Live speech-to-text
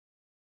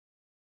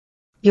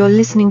You're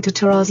listening to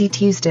Tarazi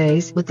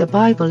Tuesdays with the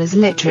Bible as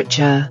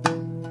Literature.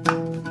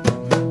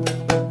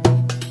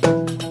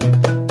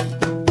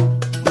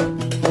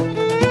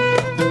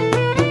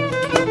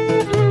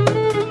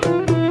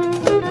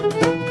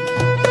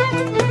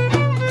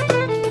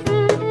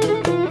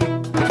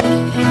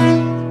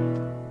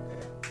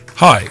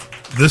 Hi,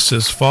 this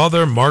is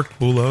Father Mark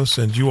Boulos,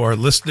 and you are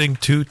listening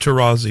to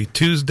Tarazi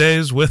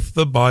Tuesdays with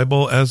the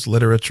Bible as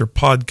Literature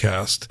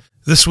podcast.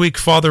 This week,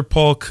 Father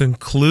Paul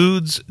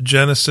concludes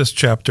Genesis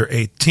chapter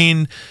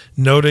 18,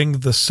 noting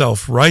the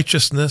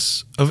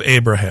self-righteousness of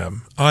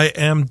Abraham. I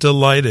am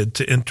delighted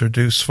to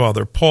introduce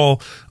Father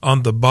Paul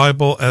on the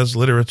Bible as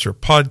Literature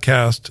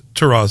podcast,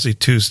 Tarazi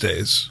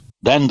Tuesdays.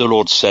 Then the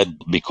Lord said,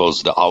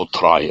 because the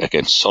outcry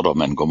against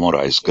Sodom and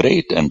Gomorrah is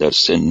great and their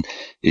sin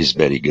is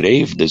very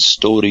grave, this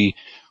story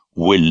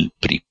will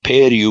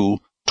prepare you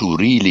to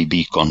really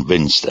be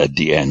convinced at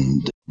the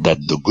end that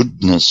the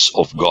goodness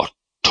of God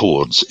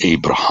towards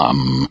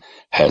Abraham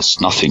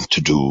has nothing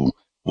to do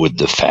with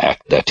the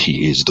fact that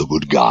he is the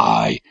good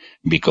guy,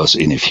 because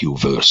in a few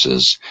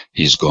verses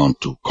he's going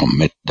to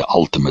commit the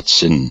ultimate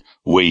sin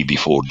way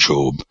before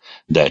Job,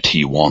 that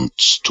he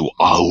wants to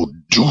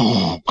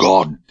outdo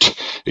God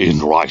in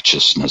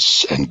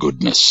righteousness and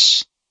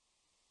goodness.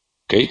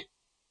 Okay?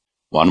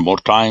 One more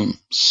time,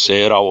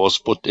 Sarah was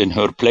put in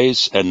her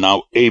place, and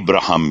now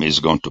Abraham is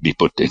going to be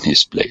put in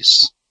his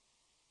place.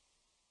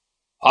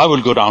 I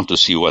will go down to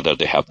see whether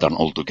they have done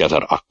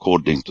altogether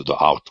according to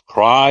the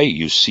outcry.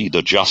 You see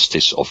the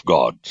justice of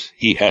God.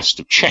 He has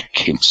to check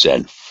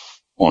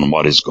himself on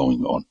what is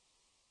going on.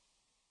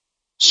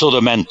 So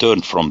the men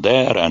turned from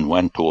there and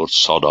went towards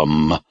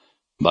Sodom,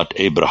 but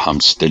Abraham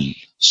still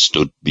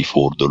stood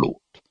before the Lord.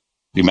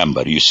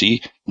 Remember, you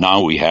see,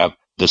 now we have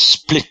the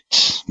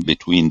split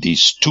between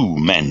these two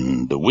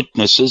men, the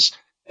witnesses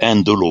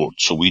and the Lord.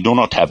 So we do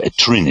not have a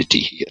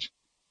trinity here.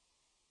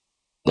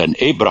 Then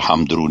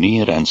Abraham drew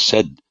near and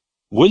said,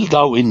 Wilt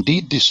thou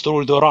indeed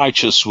destroy the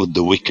righteous with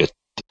the wicked,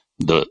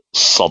 the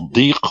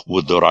Saddiq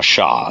with the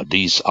Rasha?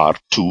 These are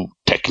two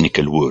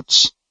technical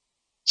words.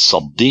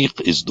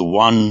 Saddiq is the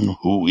one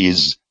who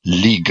is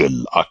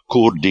legal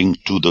according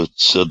to the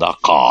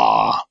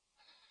tzedakah.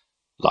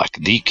 Like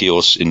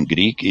dikaios in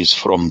Greek is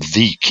from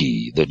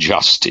diki, the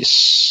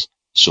justice.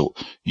 So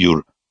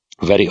you're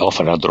very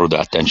often, I draw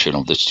the attention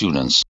of the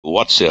students.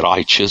 What's a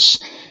righteous?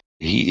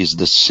 He is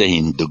the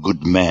saint, the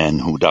good man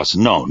who does.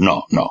 No.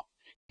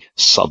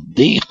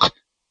 Saddiq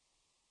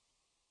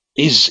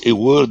is a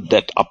word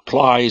that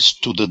applies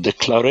to the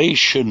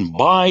declaration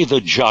by the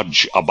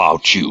judge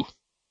about you.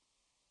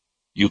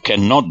 You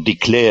cannot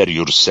declare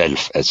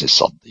yourself as a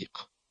Saddiq.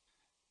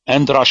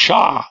 And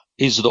Rasha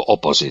is the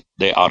opposite.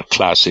 They are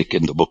classic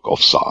in the book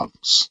of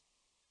Psalms.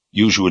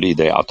 Usually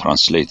they are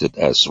translated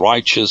as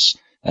righteous,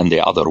 and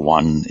the other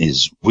one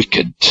is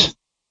wicked,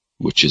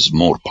 which is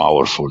more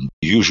powerful.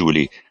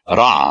 Usually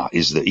Ra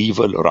is the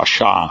evil,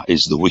 Rasha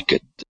is the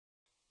wicked.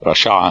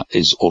 Rasha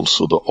is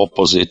also the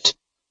opposite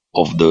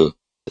of the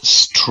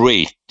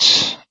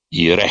straight,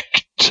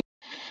 erect,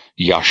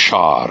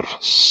 Yashar,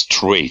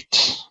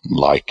 straight,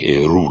 like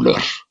a ruler.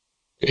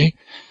 Okay?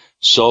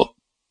 So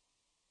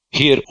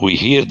here we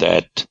hear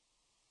that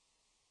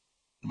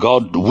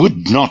God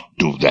would not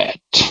do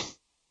that.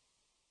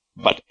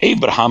 But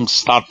Abraham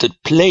started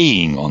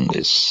playing on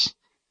this.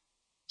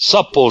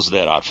 Suppose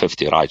there are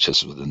 50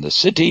 righteous within the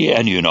city,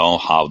 and you know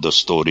how the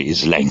story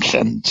is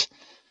lengthened.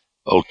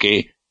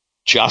 Okay?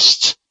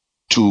 Just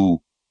to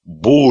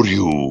bore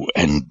you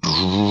and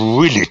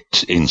drill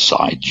it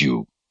inside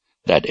you.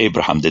 That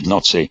Abraham did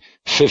not say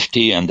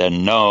 50 and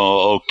then,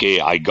 no, okay,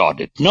 I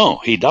got it. No,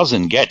 he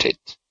doesn't get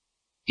it.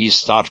 He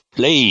starts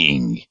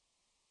playing.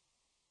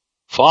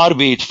 Far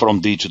be it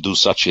from thee to do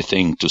such a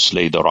thing, to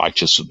slay the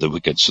righteous with the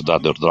wicked, so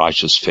that the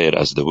righteous fare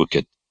as the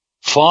wicked.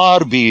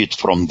 Far be it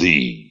from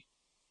thee.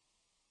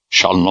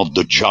 Shall not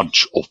the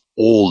judge of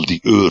all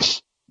the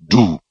earth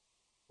do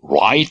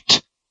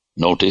right?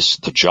 Notice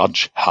the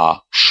judge,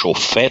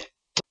 ha-shofet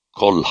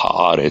kol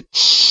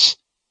haaretz.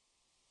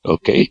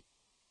 Okay?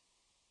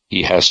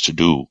 He has to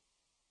do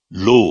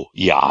lo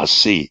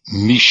ya'aseh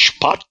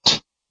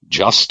mishpat,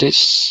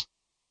 justice.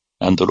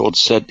 And the Lord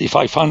said, if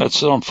I find that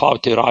some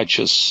 40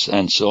 righteous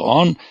and so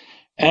on,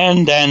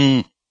 and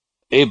then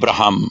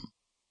Abraham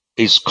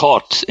is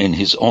caught in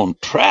his own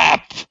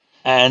trap,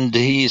 and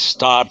he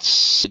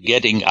starts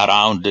getting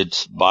around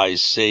it by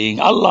saying,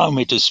 allow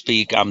me to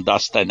speak, I'm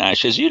dust and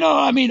ashes. You know,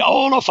 I mean,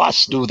 all of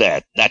us do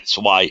that. That's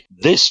why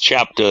this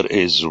chapter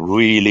is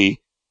really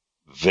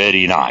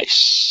very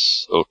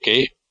nice.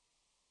 Okay?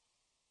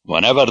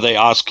 Whenever they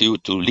ask you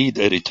to lead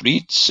a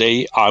retreat,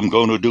 say, I'm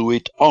going to do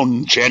it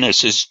on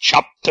Genesis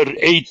chapter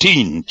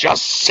 18.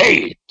 Just say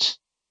it.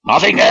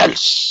 Nothing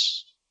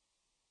else.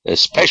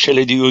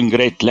 Especially during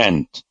Great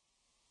Lent.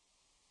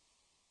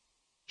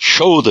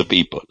 Show the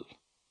people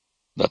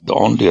that the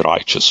only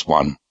righteous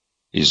one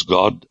is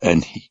God,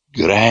 and he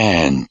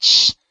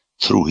grants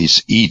through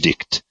his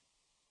edict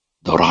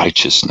the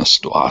righteousness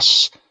to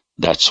us.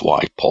 That's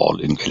why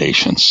Paul in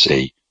Galatians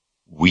say,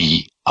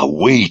 we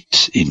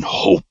await in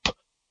hope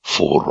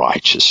for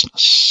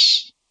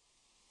righteousness.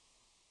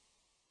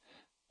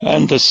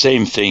 And the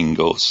same thing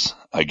goes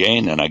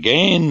again and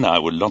again. I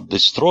will not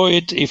destroy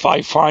it if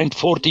I find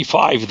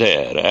 45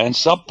 there, and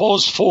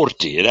suppose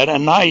 40. That's a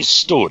nice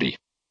story.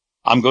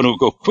 I'm going to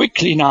go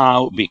quickly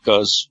now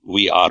because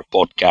we are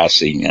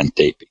podcasting and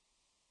taping.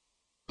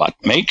 But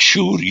make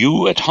sure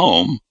you at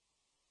home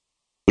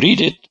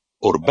read it,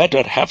 or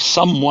better have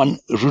someone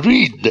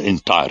read the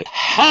entire.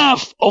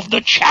 Half of the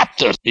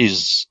chapter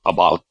is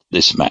about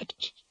this matter.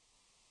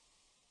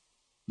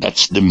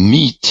 That's the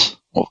meat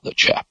of the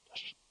chapter.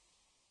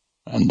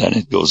 And then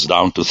it goes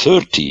down to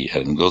 30,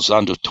 and goes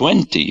down to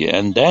 20,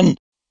 and then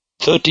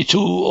 32,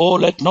 oh,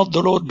 let not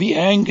the Lord be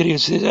angry.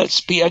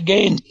 Let's be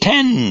again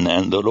 10.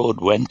 And the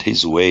Lord went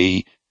his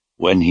way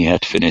when he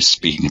had finished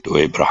speaking to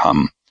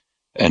Abraham,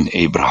 and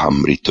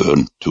Abraham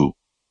returned to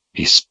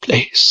his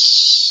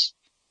place.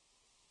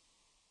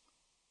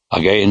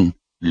 Again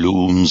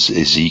looms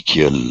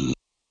Ezekiel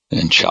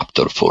in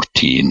chapter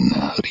 14.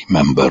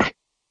 Remember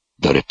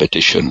the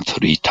repetition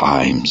 3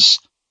 times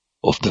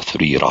of the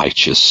 3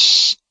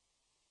 righteous,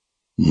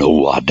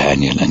 Noah,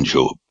 Daniel, and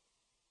Job.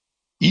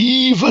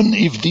 Even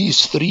if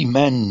these 3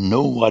 men,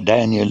 Noah,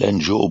 Daniel,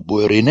 and Job,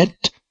 were in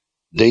it,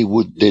 they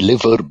would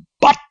deliver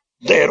but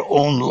their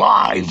own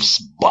lives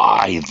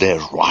by their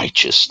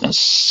righteousness,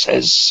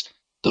 says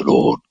the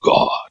Lord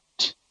God.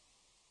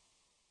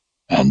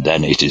 And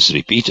then it is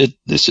repeated,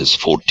 this is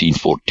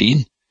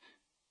 14:14,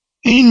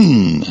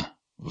 in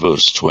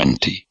verse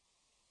 20.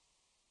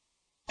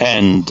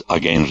 And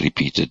again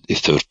repeated a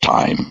 3rd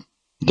time,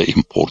 the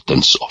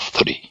importance of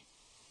 3.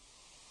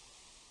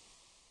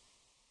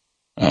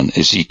 And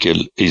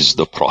Ezekiel is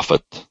the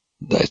prophet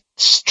that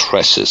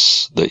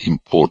stresses the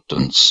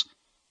importance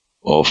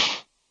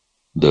of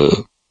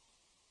the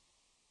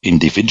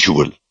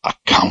individual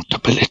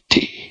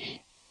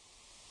accountability.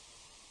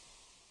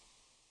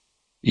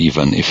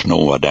 Even if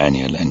Noah,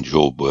 Daniel, and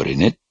Job were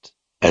in it,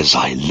 as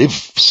I live,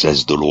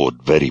 says the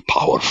Lord, very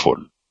powerful.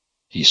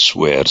 He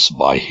swears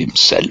by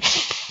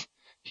himself.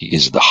 He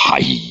is the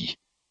high.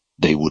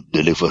 They would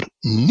deliver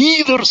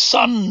neither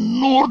son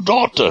nor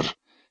daughter.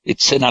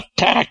 It's an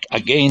attack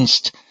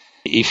against,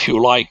 if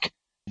you like,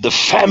 the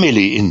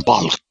family in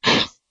bulk.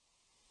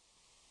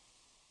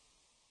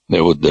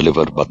 They would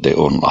deliver but their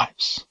own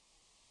lives.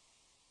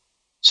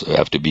 So you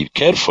have to be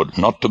careful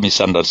not to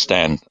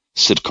misunderstand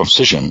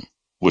circumcision,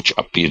 which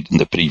appeared in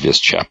the previous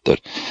chapter,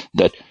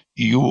 that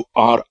you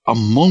are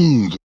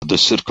among the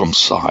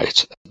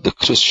circumcised, the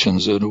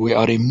Christians, and we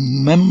are a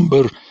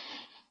member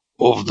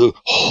of the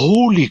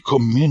holy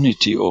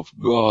community of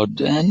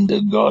God,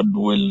 and God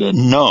will...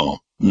 No.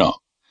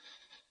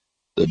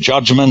 The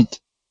judgment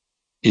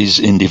is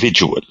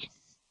individual.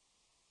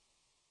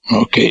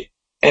 Okay,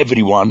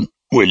 everyone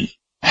will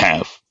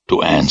have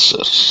to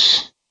answer.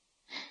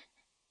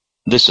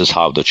 This is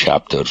how the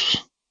chapter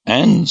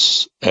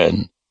ends,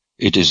 and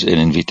it is an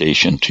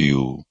invitation to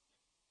you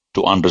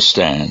to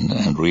understand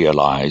and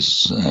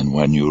realize, and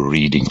when you're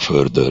reading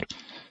further,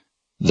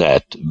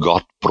 that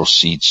God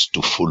proceeds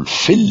to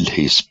fulfill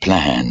his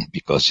plan,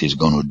 because he's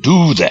going to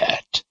do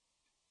that.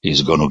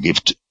 He's going to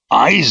give to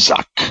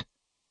Isaac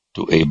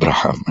to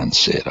Abraham and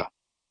Sarah,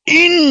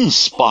 in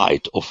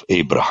spite of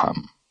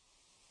Abraham.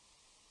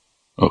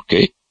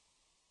 Okay?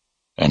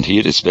 And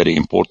here it's very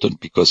important,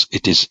 because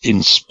it is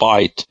in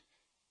spite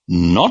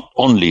not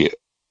only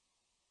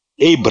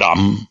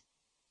Abraham,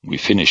 we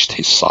finished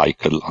his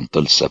cycle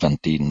until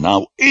 17,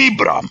 now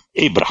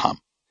Abraham.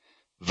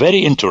 Very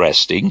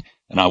interesting,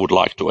 and I would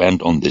like to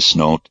end on this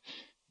note,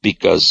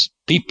 because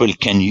people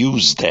can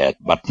use that,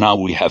 but now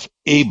we have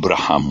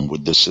Abraham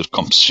with the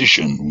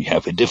circumcision. We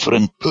have a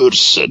different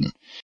person.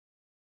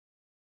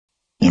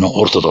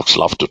 Orthodox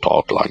love to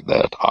talk like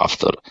that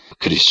after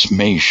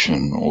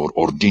chrismation or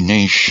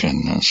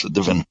ordination. It's a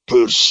different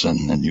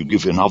person, and you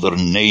give another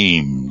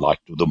name, like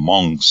to the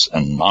monks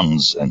and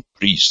nuns and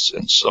priests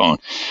and so on.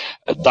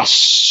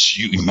 Thus,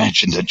 you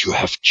imagine that you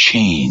have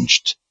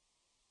changed.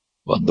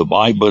 But the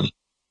Bible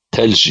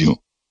tells you,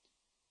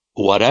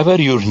 whatever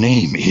your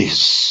name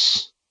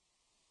is,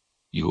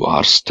 you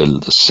are still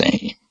the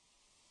same.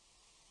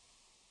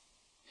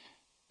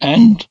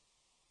 And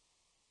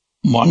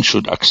one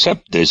should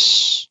accept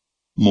this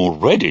more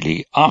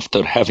readily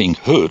after having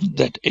heard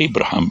that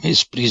Abraham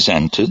is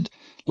presented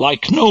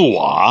like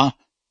Noah,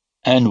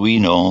 and we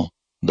know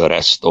the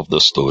rest of the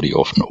story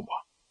of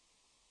Noah.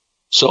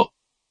 So,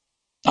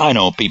 I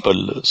know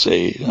people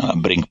say,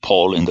 bring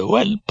Paul in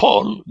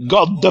Paul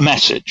got the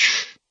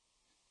message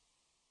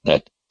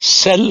that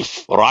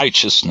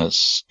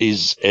self-righteousness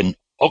is an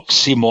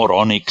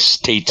oxymoronic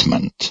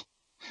statement.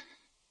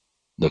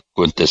 The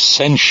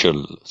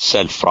quintessential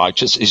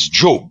self-righteous is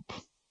Job.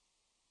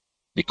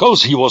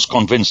 Because he was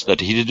convinced that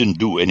he didn't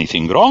do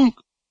anything wrong,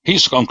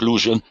 his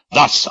conclusion,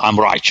 thus I'm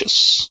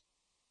righteous.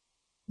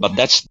 But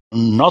that's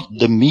not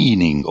the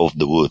meaning of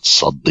the word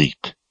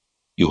Saddiq.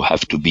 You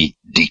have to be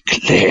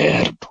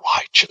declared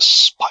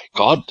righteous by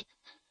God.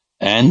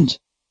 And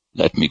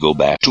let me go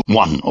back to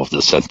one of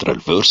the central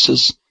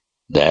verses,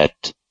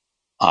 that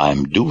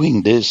I'm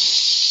doing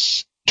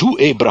this to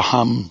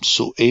Abraham,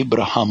 so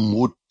Abraham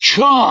would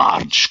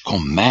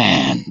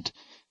command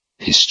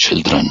his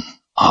children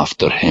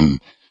after him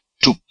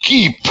to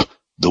keep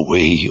the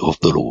way of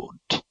the Lord.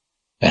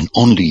 And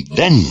only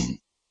then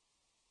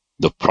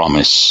the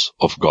promise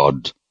of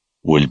God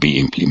will be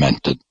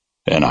implemented.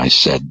 And I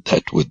said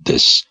that with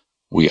this,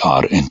 we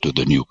are into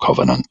the new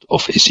covenant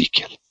of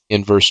Ezekiel.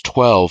 In verse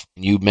 12,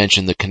 you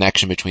mentioned the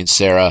connection between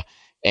Sarah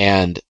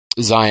and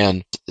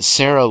Zion.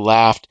 Sarah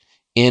laughed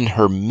in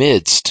her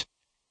midst.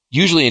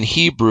 Usually in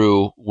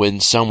Hebrew, when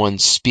someone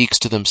speaks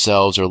to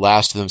themselves or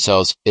laughs to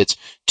themselves, it's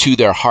to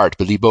their heart,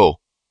 belibo.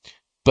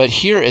 But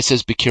here it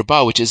says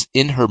bikirba, which is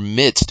in her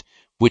midst,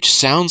 which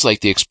sounds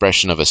like the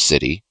expression of a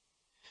city.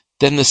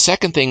 Then the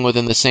second thing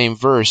within the same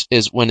verse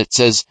is when it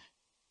says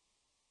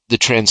the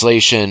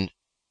translation,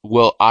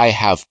 will I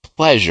have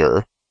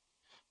pleasure?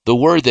 The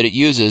word that it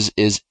uses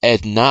is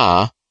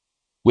Edna,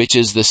 which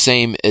is the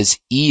same as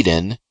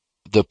Eden,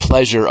 the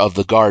pleasure of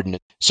the garden.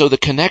 So the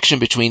connection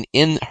between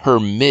in her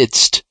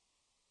midst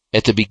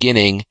at the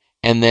beginning,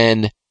 and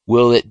then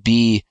will it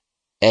be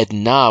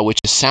Edna, which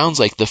sounds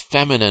like the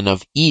feminine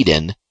of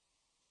Eden,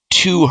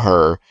 to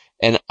her.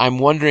 And I'm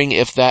wondering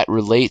if that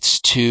relates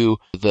to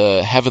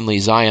the heavenly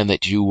Zion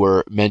that you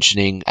were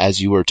mentioning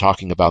as you were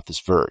talking about this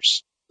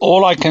verse.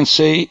 All I can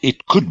say,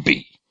 it could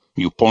be.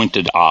 You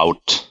pointed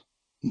out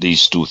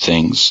these two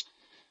things.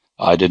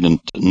 I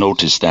didn't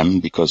notice them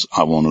because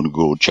I wanted to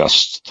go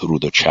just through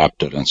the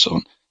chapter and so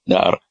on. They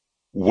are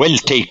well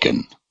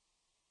taken.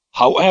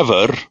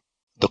 However,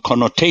 the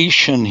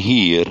connotation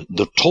here,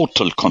 the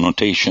total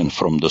connotation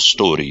from the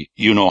story,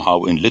 you know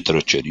how in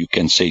literature you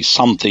can say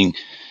something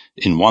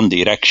in one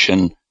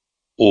direction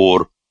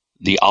or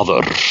the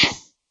other.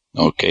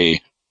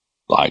 Okay,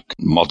 like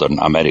modern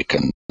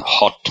American,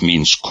 hot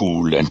means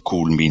cool and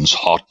cool means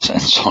hot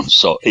and so on.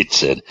 So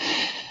it's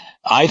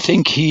I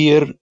think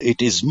here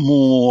it is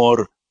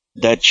more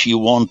that she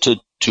wanted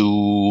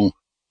to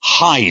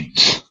hide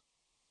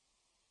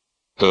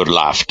her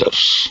laughter.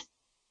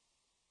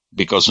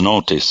 Because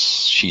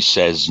notice, she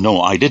says, no,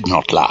 I did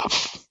not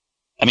laugh.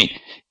 I mean,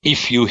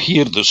 if you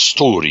hear the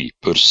story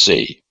per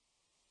se,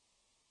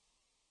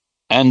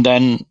 and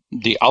then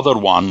the other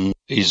one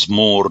is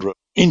more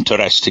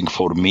interesting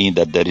for me,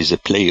 that there is a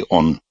play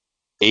on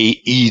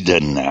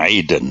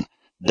Eden,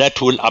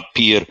 that will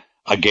appear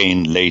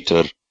again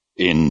later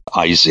in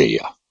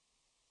Isaiah.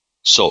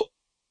 So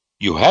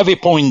you have a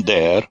point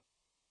there,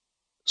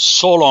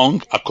 so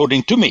long,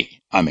 according to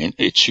me. I mean,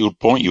 it's your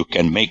point, you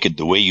can make it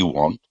the way you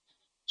want.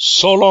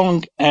 So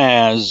long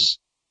as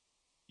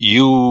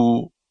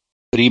you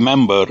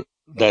remember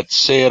that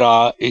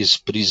Sarah is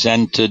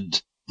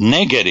presented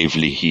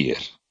negatively here.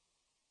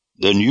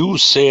 The new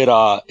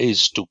Sarah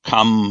is to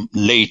come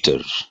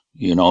later,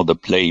 you know, the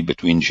play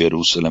between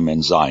Jerusalem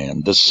and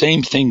Zion. The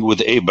same thing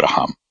with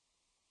Abraham.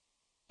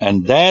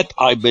 And that,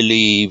 I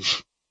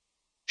believe,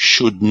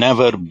 should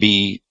never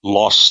be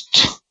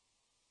lost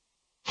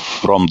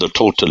from the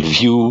total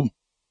view.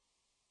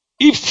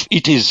 If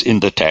it is in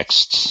the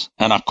texts,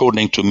 and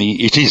according to me,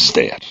 it is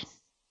there.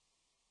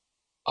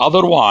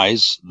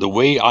 Otherwise, the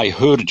way I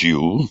heard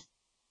you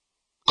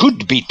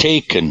could be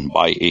taken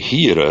by a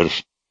hearer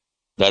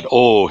that,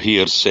 oh,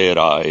 here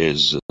Sarah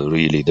is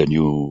really the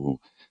new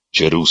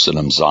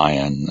Jerusalem,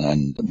 Zion,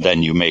 and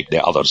then you make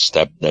the other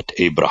step that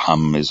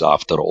Abraham is,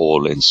 after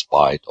all, in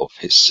spite of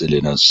his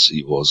silliness,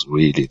 he was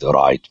really the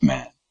right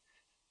man.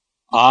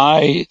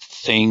 I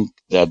think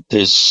that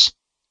this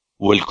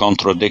will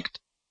contradict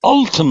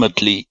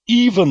ultimately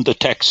even the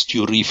text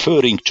you're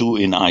referring to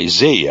in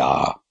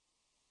Isaiah,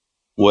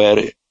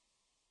 where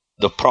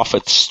the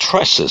prophet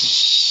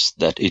stresses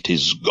that it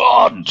is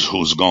God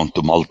who's going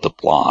to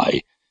multiply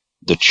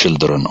the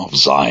children of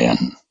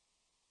Zion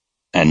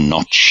and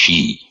not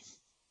she.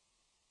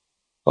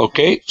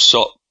 Okay,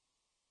 so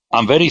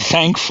I'm very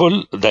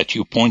thankful that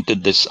you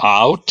pointed this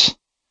out,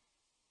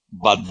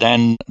 but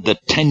then the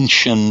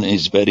tension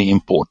is very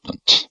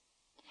important.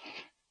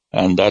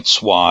 And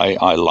that's why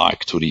I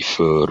like to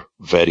refer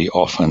very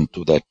often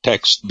to that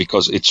text,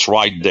 because it's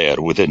right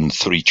there within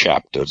 3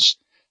 chapters,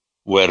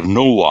 where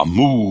Noah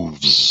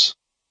moves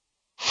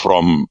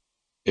from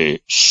a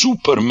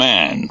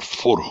superman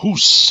for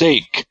whose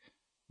sake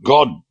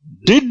God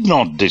did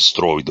not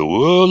destroy the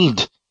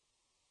world,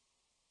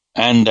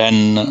 and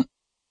then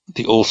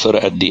the author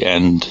at the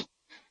end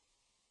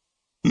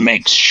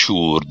makes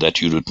sure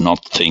that you do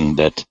not think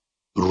that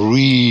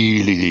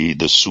really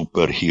the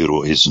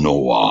superhero is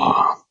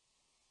Noah.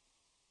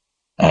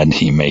 And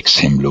he makes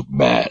him look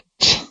bad,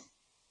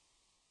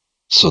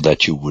 so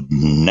that you would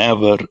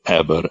never,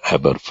 ever,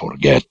 ever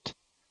forget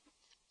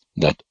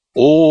that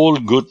all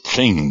good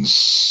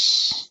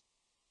things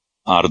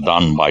are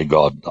done by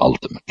God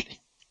ultimately.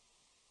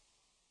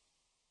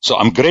 So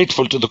I'm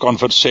grateful to the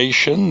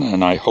conversation,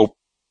 and I hope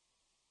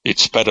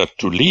it's better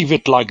to leave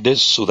it like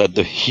this so that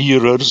the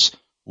hearers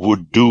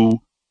would do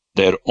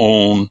their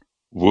own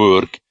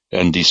work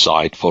and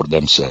decide for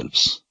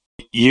themselves.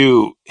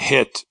 You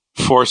hit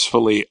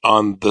forcefully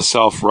on the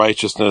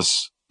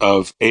self-righteousness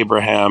of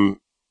Abraham,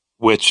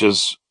 which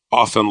is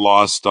often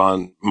lost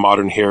on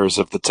modern hearers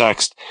of the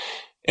text.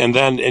 And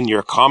then in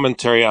your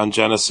commentary on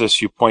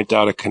Genesis, you point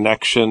out a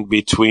connection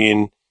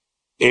between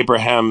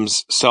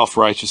Abraham's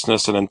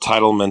self-righteousness and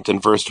entitlement in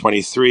verse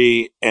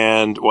 23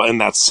 and, well, in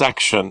that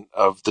section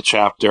of the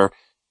chapter,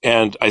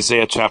 and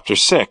Isaiah chapter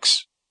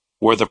 6,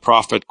 where the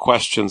prophet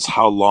questions,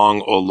 "How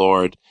long, O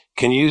Lord?"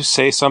 Can you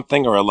say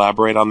something or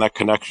elaborate on that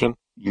connection?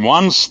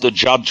 Once the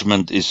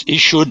judgment is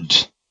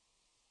issued,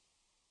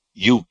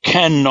 you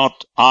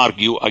cannot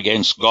argue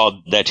against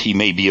God that he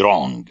may be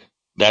wrong.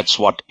 That's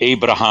what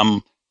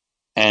Abraham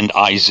and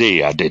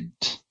Isaiah did.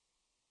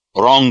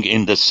 Wrong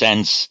in the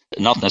sense,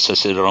 not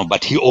necessarily wrong,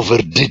 but he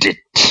overdid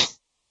it.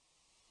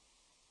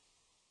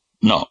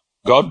 No,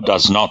 God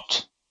does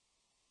not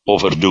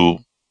overdo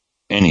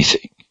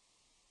anything.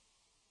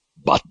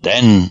 But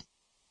then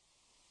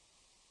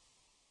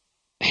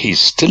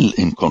he's still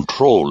in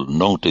control.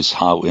 Notice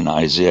how in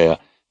Isaiah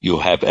you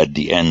have at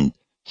the end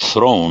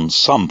thrown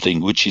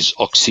something which is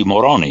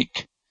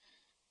oxymoronic,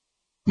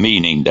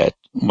 meaning that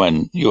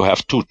when you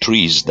have two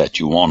trees that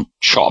you want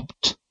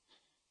chopped,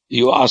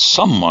 you ask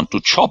someone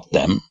to chop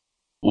them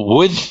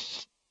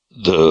with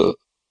the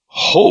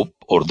hope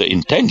or the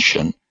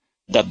intention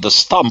that the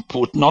stump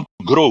would not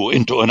grow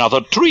into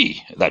another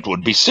tree. That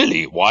would be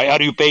silly. Why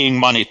are you paying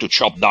money to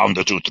chop down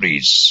the two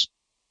trees?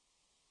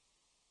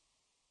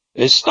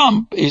 A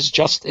stump is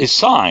just a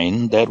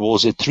sign there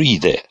was a tree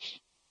there.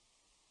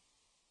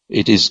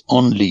 It is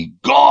only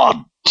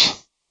God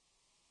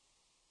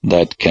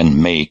that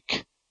can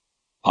make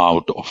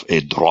out of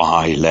a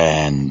dry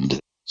land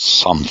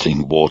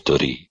something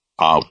watery,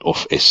 out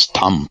of a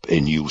stump a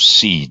new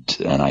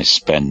seed. And I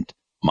spent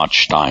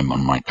much time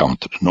on my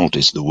commentary.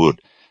 Notice the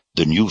word.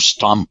 The new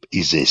stump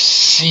is a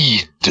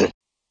seed.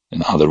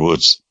 In other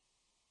words,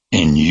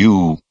 a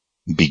new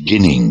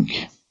beginning.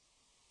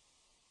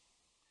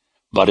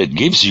 But it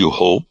gives you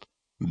hope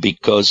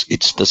because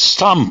it's the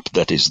stump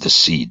that is the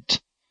seed.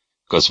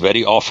 Because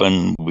very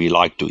often we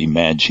like to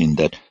imagine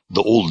that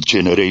the old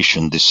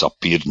generation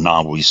disappeared,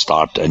 now we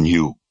start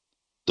anew.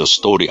 The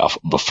story of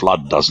the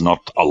flood does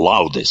not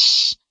allow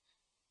this.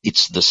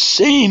 It's the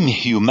same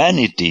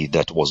humanity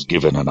that was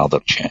given another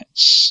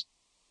chance.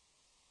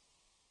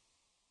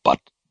 But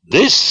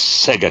this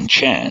second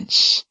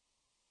chance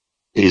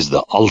is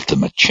the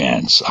ultimate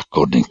chance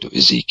according to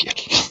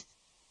Ezekiel.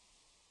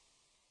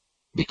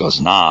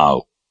 Because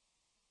now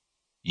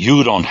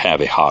you don't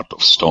have a heart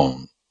of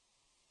stone.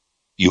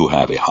 You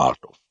have a heart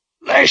of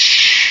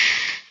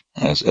flesh,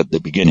 as at the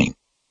beginning.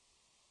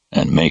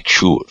 And make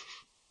sure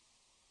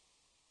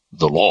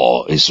the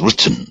law is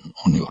written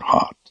on your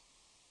heart.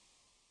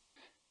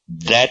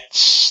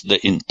 That's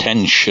the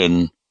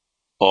intention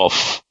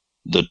of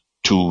the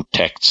two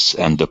texts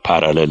and the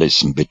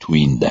parallelism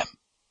between them.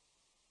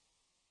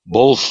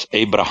 Both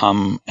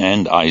Abraham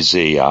and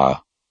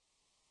Isaiah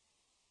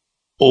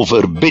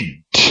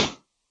overbid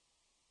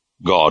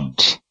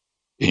God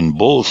in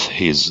both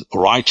his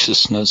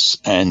righteousness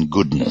and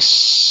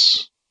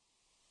goodness.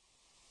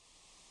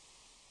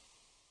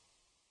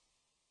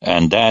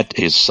 And that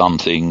is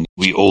something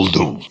we all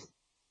do.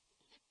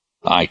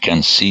 I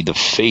can see the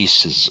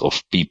faces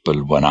of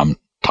people when I'm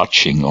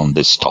touching on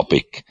this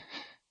topic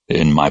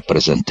in my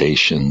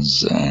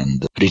presentations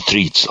and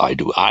retreats I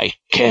do. I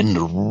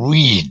can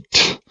read.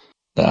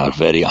 They are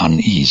very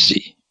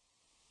uneasy.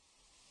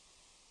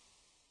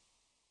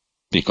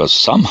 Because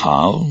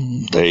somehow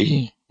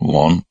they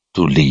want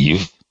to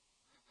leave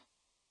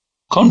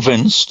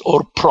convinced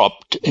or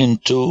propped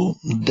into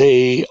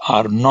they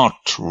are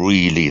not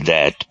really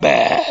that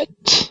bad.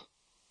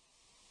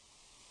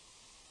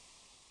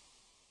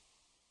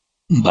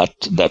 But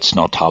that's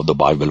not how the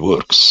Bible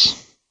works.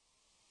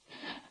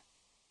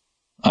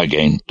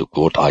 Again, to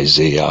quote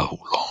Isaiah, who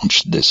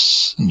launched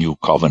this new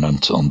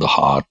covenant on the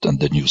heart and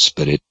the new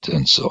spirit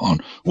and so on,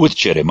 with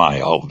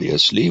Jeremiah,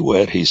 obviously,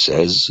 where he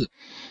says,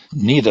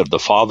 neither the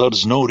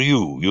fathers nor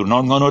you're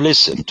not going to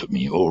listen to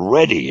me.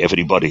 Already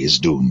everybody is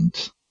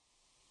doomed.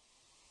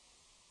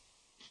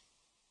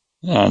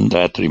 And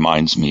that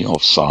reminds me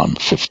of Psalm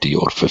 50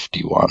 or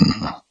 51.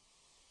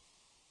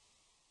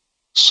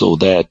 So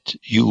that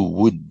you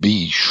would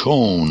be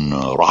shown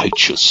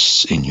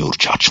righteous in your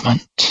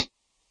judgment.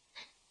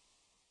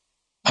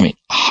 I mean,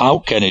 how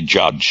can a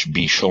judge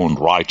be shown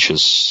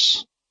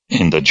righteous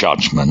in the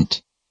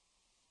judgment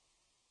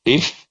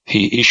if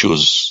he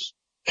issues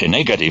a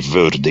negative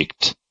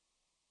verdict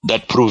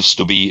that proves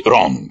to be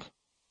wrong?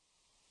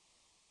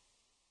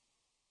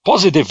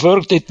 Positive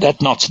verdict,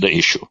 that's not the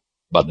issue,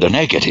 but the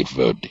negative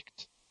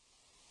verdict.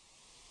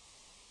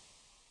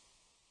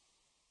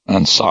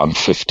 And Psalm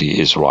 50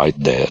 is right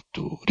there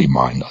to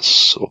remind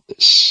us of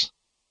this.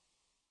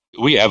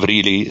 We have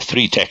really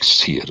three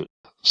texts here,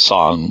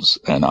 Psalms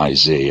and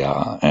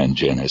Isaiah and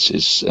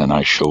Genesis, and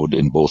I showed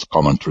in both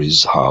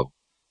commentaries how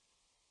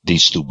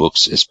these two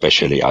books,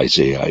 especially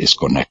Isaiah, is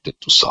connected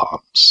to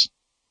Psalms.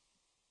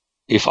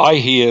 If I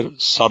hear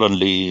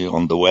suddenly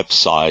on the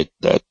website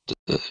that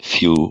a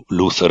few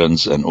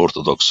Lutherans and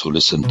Orthodox who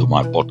listen to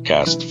my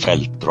podcast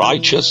felt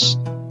righteous,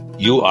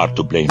 you are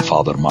to blame,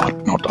 Father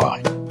Mark, not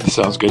I.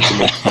 Sounds good to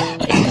me.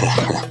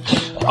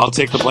 I'll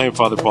take the blame,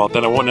 Father Paul.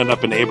 Then I won't end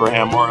up in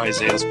Abraham or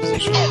Isaiah's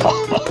position.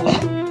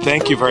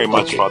 Thank you very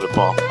much, Father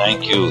Paul.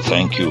 Thank you,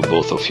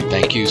 both of you.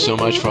 Thank you so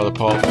much, Father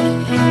Paul.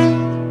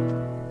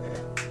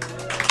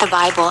 The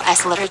Bible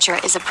as Literature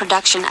is a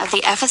production of the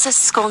Ephesus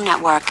School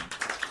Network.